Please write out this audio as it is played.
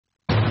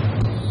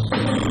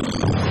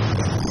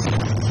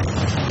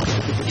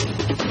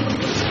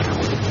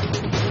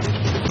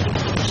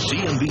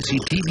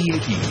TV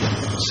 18,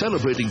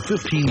 celebrating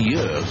 15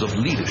 years of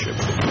leadership.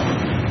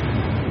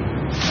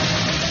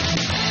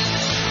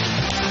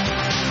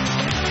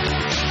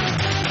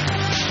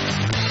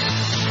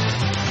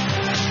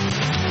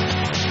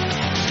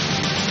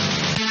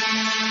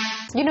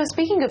 You know,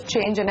 speaking of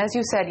change, and as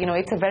you said, you know,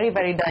 it's a very,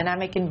 very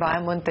dynamic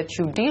environment that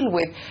you deal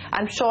with.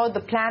 I'm sure the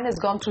plan has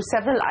gone through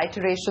several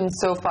iterations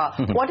so far.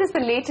 What is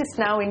the latest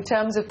now in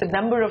terms of the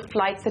number of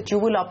flights that you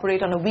will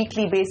operate on a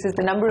weekly basis,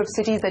 the number of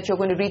cities that you're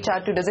going to reach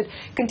out to? Does it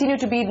continue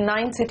to be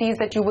 9 cities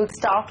that you will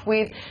start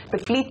with? The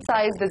fleet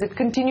size, does it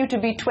continue to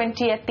be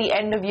 20 at the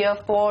end of year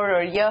 4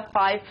 or year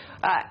 5?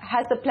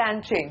 Has the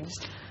plan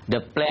changed?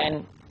 The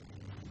plan,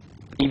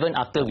 even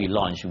after we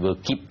launch, will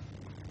keep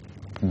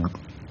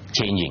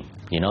changing.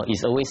 You know,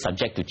 it's always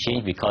subject to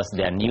change because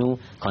there are new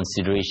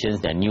considerations,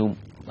 there are new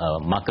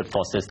market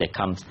forces that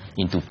comes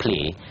into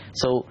play.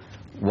 So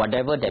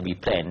whatever that we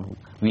plan,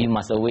 we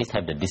must always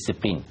have the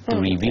discipline to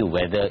review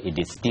whether it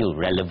is still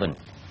relevant,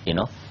 you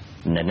know,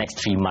 in the next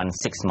 3 months,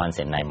 6 months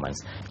and 9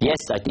 months. Yes,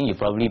 I think you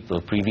probably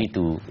were privy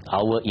to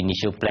our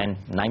initial plan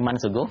 9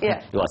 months ago. Yeah.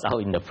 It was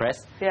out in the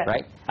press, yeah.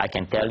 right? I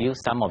can tell you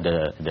some of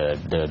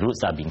the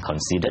routes are being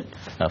considered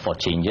for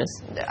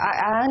changes.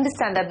 I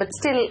understand that, but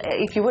still,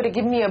 if you were to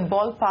give me a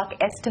ballpark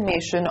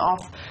estimation of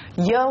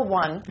year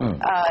 1,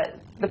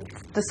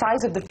 the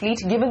size of the fleet,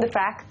 given the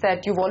fact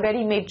that you've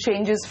already made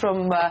changes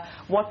from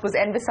what was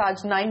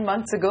envisaged 9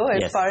 months ago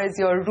as Yes. far as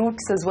your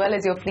routes as well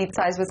as your fleet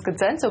size was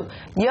concerned. So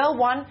year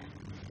 1,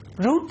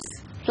 routes,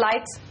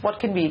 flights, what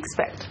can we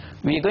expect?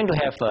 We are going to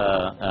have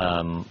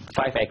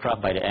 5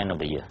 aircraft by the end of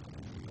the year.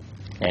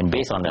 And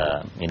based on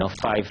the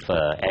 5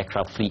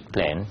 aircraft fleet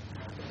plan,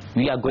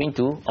 we are going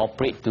to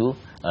operate to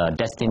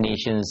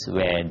destinations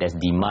where there's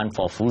demand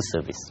for full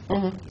service.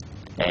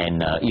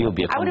 And it will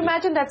be I would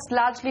imagine that's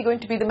largely going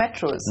to be the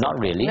metros. Not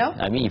really. No?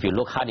 I mean, if you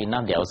look hard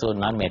enough, there are also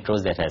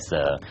non-metros that has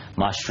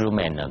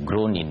mushroomed and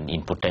grown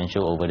in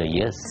potential over the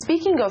years.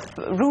 Speaking of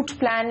route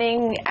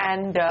planning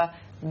and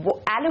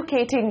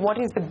allocating what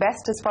is the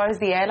best as far as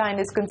the airline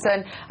is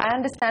concerned, I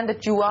understand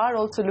that you are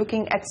also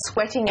looking at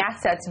sweating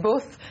assets,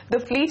 both the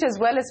fleet as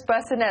well as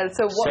personnel.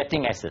 So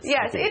sweating assets.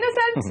 Yes, okay. in a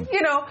sense,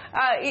 you know,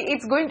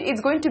 it's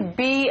going to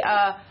be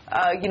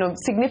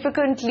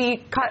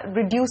significantly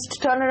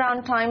reduced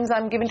turnaround times.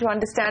 I'm given to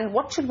understand.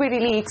 What should we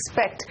really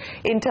expect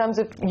in terms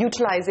of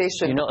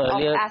utilization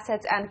earlier, of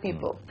assets and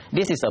people?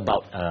 This is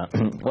about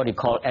what you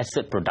call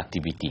asset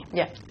productivity.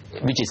 Yeah.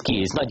 Which is key.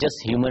 It's not just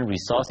human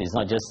resource, it's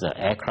not just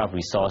aircraft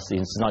resource,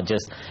 it's not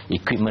just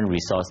equipment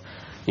resource.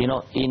 You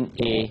know, in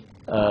a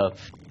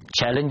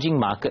challenging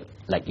market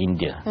like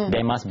India,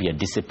 there must be a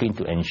discipline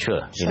to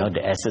ensure,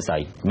 the assets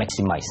are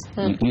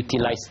maximized,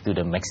 utilized to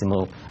the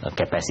maximum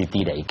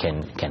capacity that it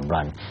can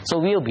run. So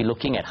we will be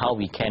looking at how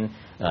we can,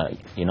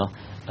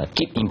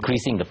 keep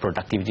increasing the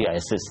productivity of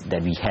assets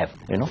that we have,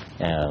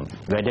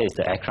 whether it's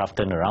the aircraft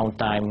turnaround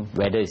time,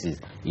 whether it's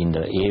in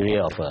the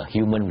area of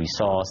human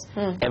resource,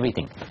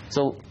 everything.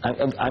 So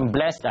I'm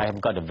blessed I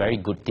have got a very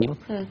good team.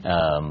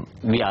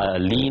 We are a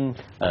lean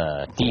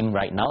team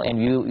right now, and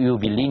we will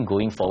be lean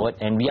going forward,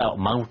 and we are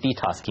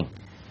multitasking.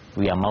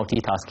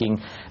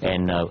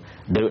 And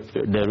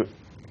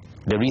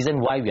the reason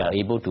why we are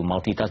able to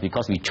multitask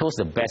because we chose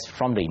the best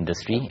from the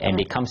industry, and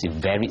they comes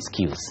with varied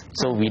skills.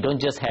 So we don't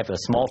just have a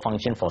small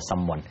function for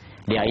someone.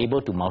 They are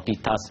able to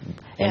multitask,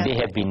 and they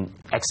have been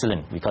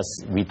excellent,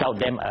 because without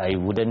them I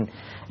wouldn't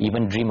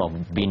even dream of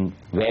being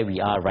where we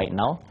are right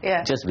now,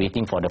 just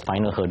waiting for the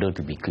final hurdle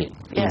to be cleared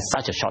in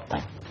such a short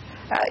time.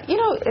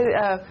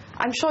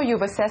 I'm sure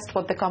you've assessed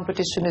what the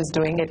competition is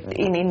doing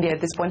in India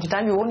at this point in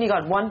time. You've only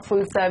got one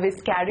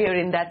full-service carrier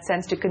in that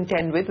sense to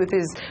contend with,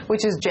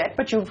 which is Jet,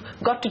 but you've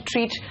got to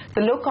treat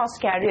the low-cost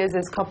carriers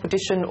as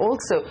competition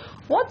also.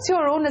 What's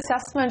your own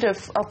assessment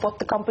of what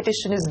the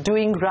competition is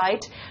doing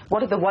right?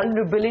 What are the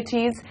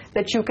vulnerabilities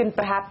that you can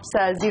perhaps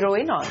zero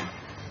in on?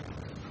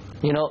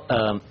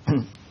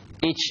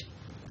 Each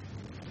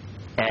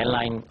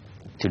airline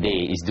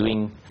today is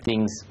doing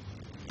things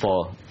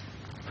for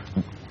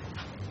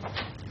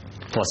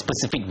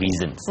specific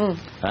reasons.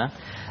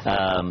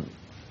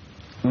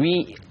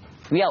 We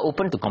are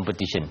open to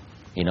competition.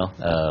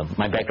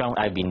 My background,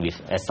 I've been with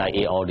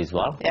SIA all this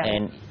while,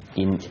 and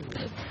in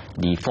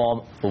the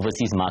 4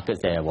 overseas markets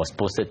that I was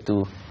posted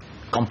to,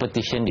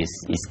 competition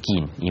is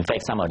keen. In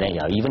fact, some of them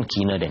are even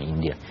keener than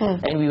India.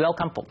 And we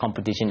welcome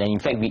competition, and in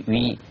fact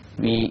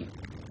we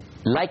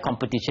like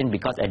competition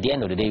because at the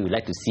end of the day we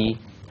like to see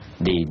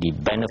the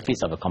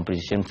benefits of a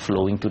competition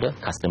flowing to the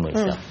customer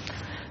itself.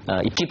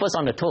 It keeps us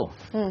on the toe,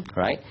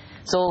 right?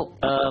 So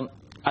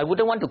I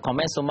wouldn't want to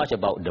comment so much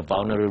about the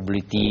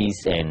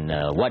vulnerabilities and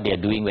what they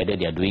are doing, whether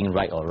they are doing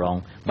right or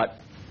wrong.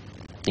 But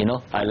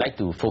I like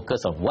to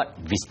focus on what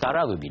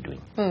Vistara will be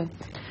doing.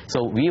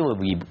 So we will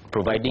be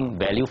providing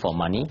value for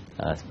money,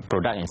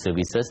 product and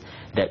services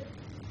that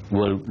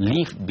will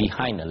leave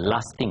behind a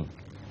lasting,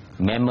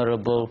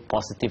 memorable,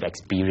 positive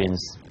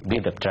experience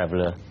with the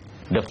traveller.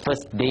 The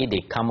first day they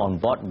come on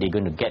board, they're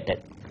going to get that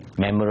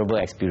memorable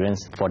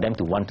experience for them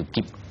to want to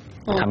keep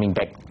coming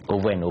back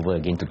over and over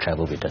again to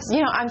travel with us.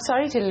 You know, I'm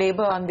sorry to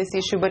labor on this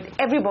issue, but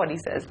everybody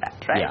says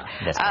that, right? Yeah,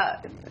 that's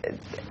right.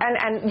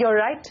 And you're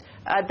right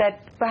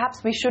that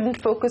perhaps we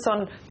shouldn't focus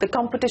on the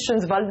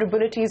competition's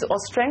vulnerabilities or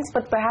strengths,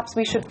 but perhaps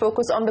we should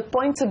focus on the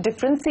points of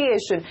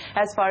differentiation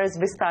as far as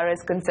Vistara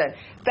is concerned.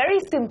 Very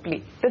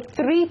simply, the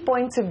 3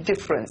 points of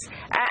difference.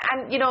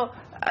 And you know,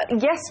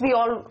 yes, we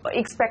all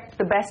expect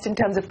the best in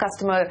terms of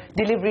customer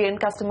delivery and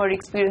customer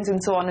experience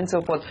and so on and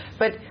so forth.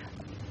 But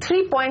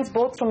 3 points,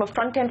 both from a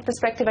front-end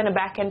perspective and a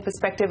back-end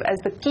perspective, as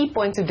the key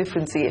points of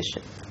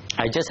differentiation.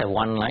 I just have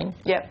one line.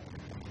 Yeah.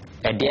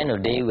 At the end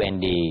of the day, when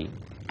they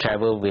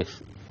travel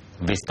with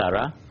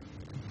Vistara,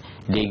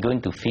 they're going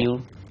to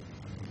feel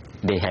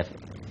they have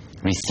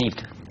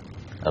received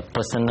a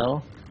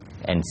personal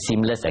and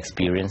seamless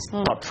experience,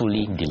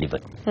 thoughtfully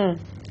delivered.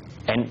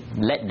 And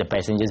let the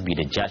passengers be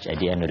the judge at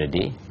the end of the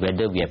day,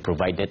 whether we have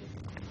provided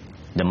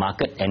the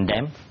market and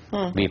them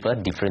with a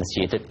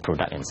differentiated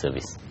product and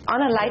service. On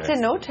a lighter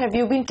note, have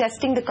you been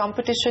testing the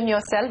competition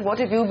yourself? What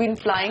have you been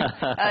flying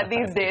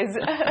these days?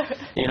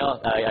 You know,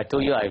 I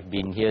told you I've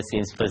been here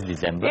since 1st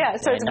December. Yeah,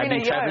 so it's been a year. I've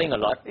been traveling a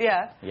lot.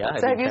 Yeah.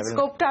 So have you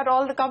scoped out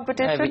all the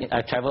competition?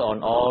 I travel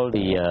on all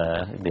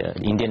the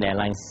Indian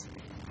airlines.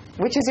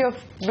 Which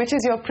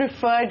is your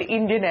preferred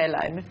Indian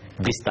airline?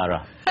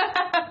 Vistara.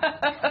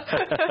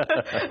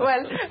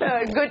 Well,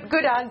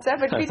 good answer.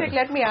 But Phee Teik,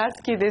 let me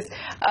ask you this.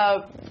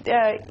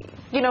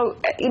 You know,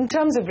 in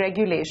terms of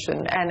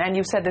regulation, and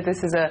you said that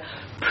this is a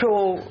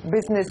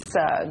pro-business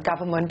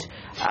government,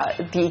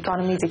 the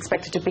economy is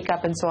expected to pick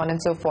up and so on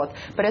and so forth.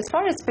 But as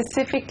far as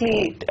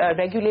specifically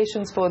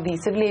regulations for the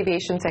civil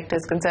aviation sector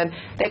is concerned,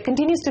 there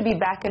continues to be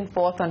back and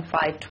forth on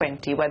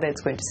 520, whether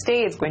it's going to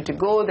stay, it's going to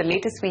go. The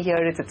latest we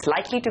hear is it's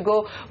likely to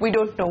go. We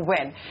don't know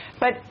when.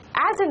 But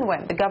as and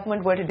when the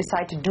government were to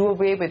decide to do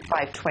away with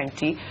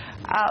 520,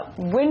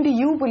 when do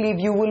you believe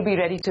you will be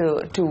ready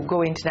to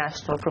go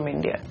international from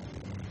India?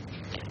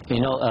 You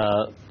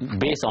know,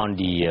 based on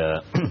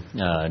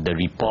the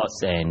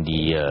reports and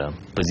the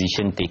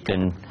position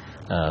taken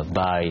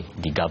by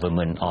the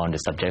government on the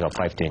subject of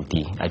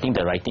 520, I think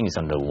the writing is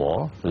on the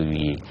wall.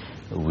 We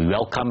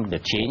welcome the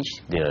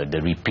change,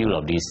 the repeal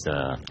of this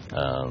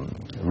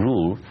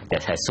rule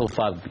that has so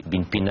far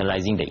been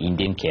penalizing the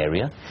Indian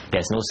carrier.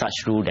 There's no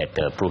such rule that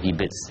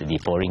prohibits the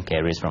foreign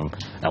carriers from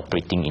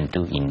operating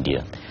into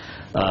India.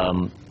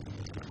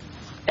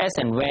 As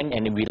and when,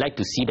 and we'd like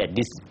to see that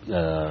this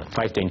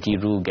 520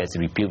 rule gets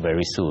repealed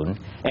very soon.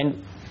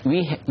 And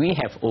we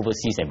have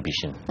overseas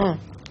ambition.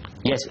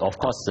 Yes, of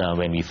course,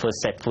 when we first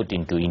set foot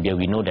into India,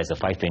 we know there's a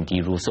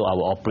 520 rule. So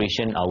our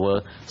operation,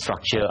 our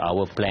structure,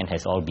 our plan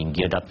has all been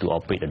geared up to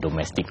operate the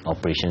domestic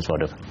operations for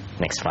the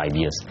next 5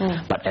 years.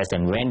 But as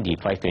and when the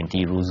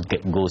 520 rules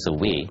goes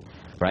away,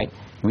 right,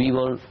 we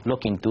will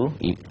look into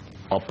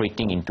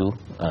operating into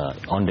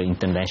on the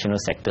international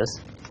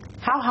sectors.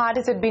 How hard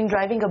has it been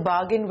driving a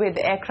bargain with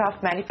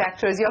aircraft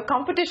manufacturers? Your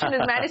competition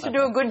has managed to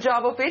do a good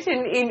job of it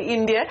in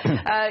India,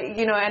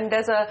 you know, and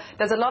there's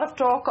a lot of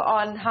talk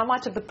on how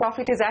much of the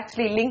profit is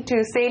actually linked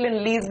to sale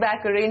and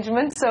leaseback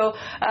arrangements. So,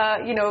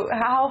 you know,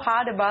 how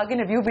hard a bargain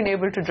have you been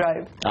able to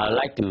drive? I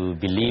like to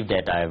believe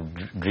that I've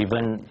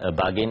driven a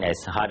bargain as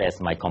hard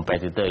as my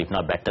competitor, if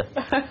not better.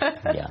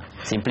 Yeah,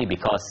 simply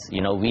because,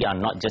 you know, we are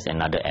not just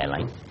another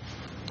airline.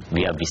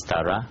 We are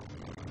Vistara,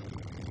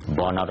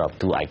 born out of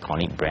 2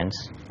 iconic brands.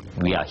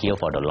 We are here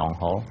for the long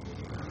haul.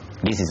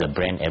 This is a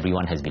brand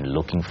everyone has been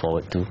looking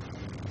forward to.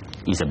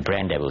 It's a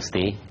brand that will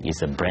stay.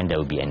 It's a brand that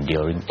will be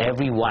enduring.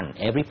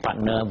 Every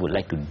partner would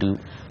like to do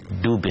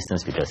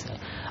business with us.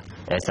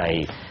 As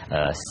I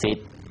said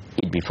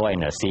it before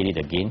and I'll say it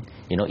again,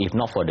 you know, if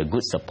not for the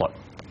good support,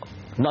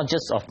 not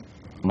just of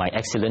my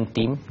excellent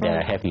team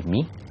that I have with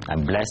me,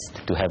 I'm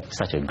blessed to have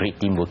such a great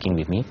team working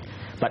with me,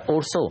 but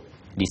also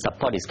the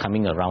support is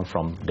coming around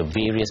from the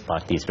various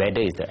parties, whether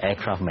it's the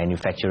aircraft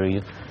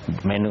manufacturer,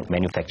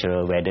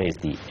 whether it's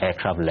the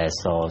aircraft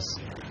lessors,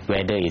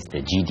 whether it's the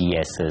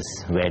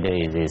GDSs, whether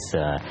it is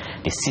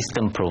the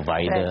system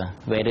provider,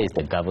 whether it's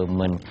the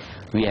government.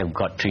 We have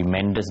got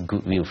tremendous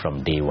goodwill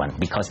from day one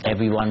because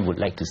everyone would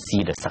like to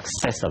see the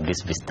success of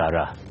this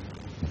Vistara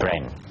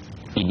brand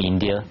in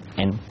India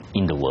and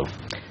in the world.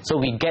 So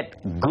we get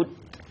good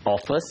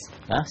offers,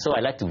 so I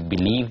like to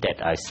believe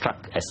that I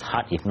struck as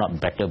hard, if not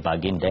better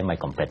bargain than my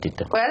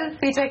competitor. Well,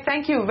 Phee Teik,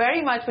 thank you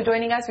very much for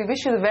joining us. We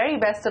wish you the very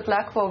best of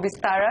luck for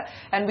Vistara,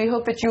 and we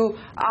hope that you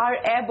are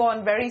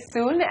airborne very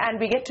soon and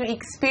we get to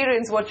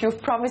experience what you've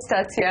promised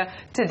us here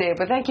today.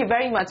 But thank you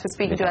very much for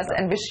speaking to us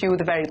and wish you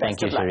the very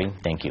best of luck. Thank you,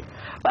 Shereen. Thank you.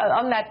 Well,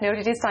 on that note,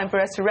 it is time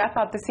for us to wrap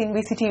up the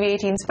CNBC TV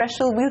 18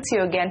 special. We'll see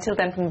you again. Till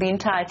then, from the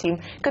entire team,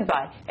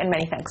 goodbye and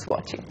many thanks for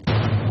watching.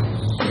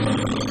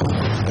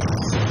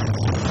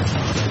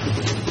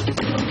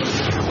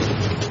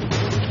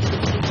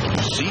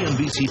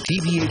 CNBC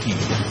TV 18,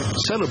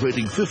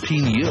 celebrating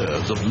 15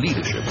 years of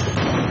leadership.